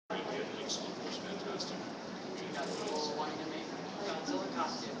Jerusalem was fantastic. Got people wanting to make Godzilla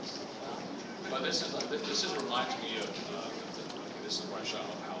costumes. But this just reminds me of this is where I show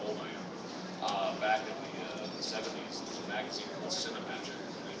how old I am. Back in the 70s, there was a magazine called Cinemagic.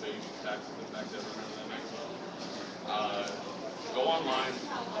 Anybody back then remember that magazine? Uh, Go online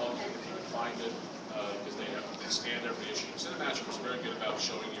if you can find it, because they scanned every issue. Cinemagic was very good about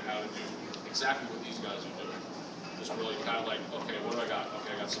showing you how to do exactly what these guys are doing. Just really kind of like, okay, what do I got?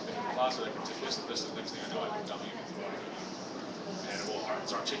 Okay, I got something in the closet. I can take this and this, and the next thing I know, I can dummy it before I do it. And it's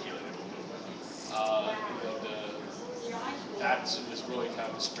articulated. It will move. That is really kind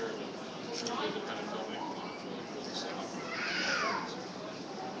of the spirit of true independent filmmaking. It's really singing.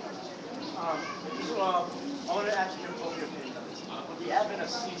 I wanted to ask you both your opinions on this. With the advent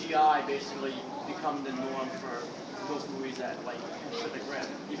of CGI basically becoming the norm for most movies that like Pacific Rim,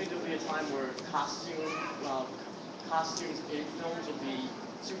 do you think there'll be a time where costumes in films will be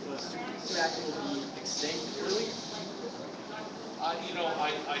suit acting will be extinct completely?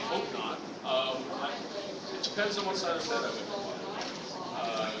 I hope not. It depends on what side of the bed I wake up on,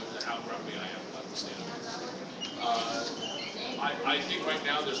 how grumpy I am about the state of it. Uh, I think right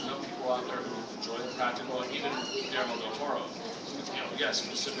now there's enough people out there who enjoy the practical, and even Guillermo del Toro. Yes,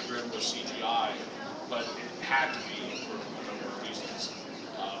 Pacific Rim was CGI, but it had to be for a number of reasons,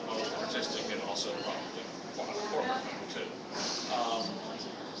 both artistic and also probably on a corporate level too. Um,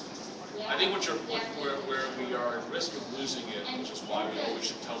 I think where we are at risk of losing it, which is why we always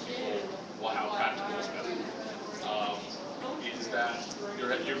should tell people how practical is better, um, is that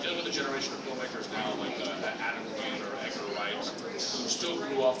you're dealing with a generation of filmmakers now like Adam Green or Edgar Wright, who still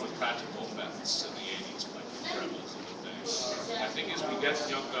grew up with practical effects in the 80s, like Gremlins and the thing. I think as we get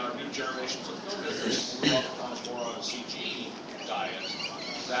new generations of filmmakers who move up much more on a CG diet,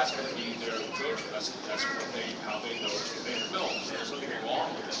 that's going to be their go-to. That's what how they know to make films. And there's nothing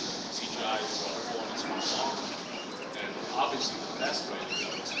wrong with it. CGI is wonderful and it's fun long term. And obviously the best way to go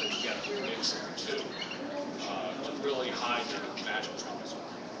is to get a mix of the two, to really hide the magic tricks.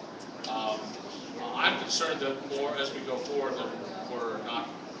 Um, I'm concerned that more as we go forward that we're not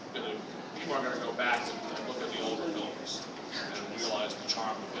going to, people are going to go back and look at the older films and realize the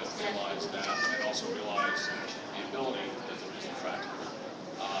charm of it, realize that, and also realize the ability that there is in practical.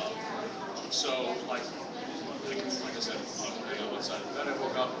 Um, so, like I said, depending on what side of the bed I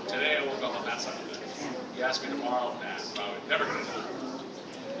woke up. Today I woke up on that side of the bed. You ask me tomorrow, nah, probably never gonna do it.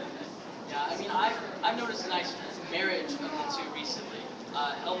 Yeah, I mean, I've noticed a nice marriage of the two recently.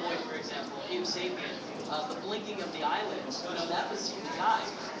 Hellboy, for example, Abe Sapien, the blinking of the eyelids, that was CGI.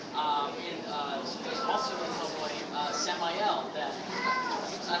 And there's also in Hellboy Samael that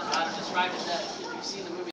I've described it that if you've seen the movie.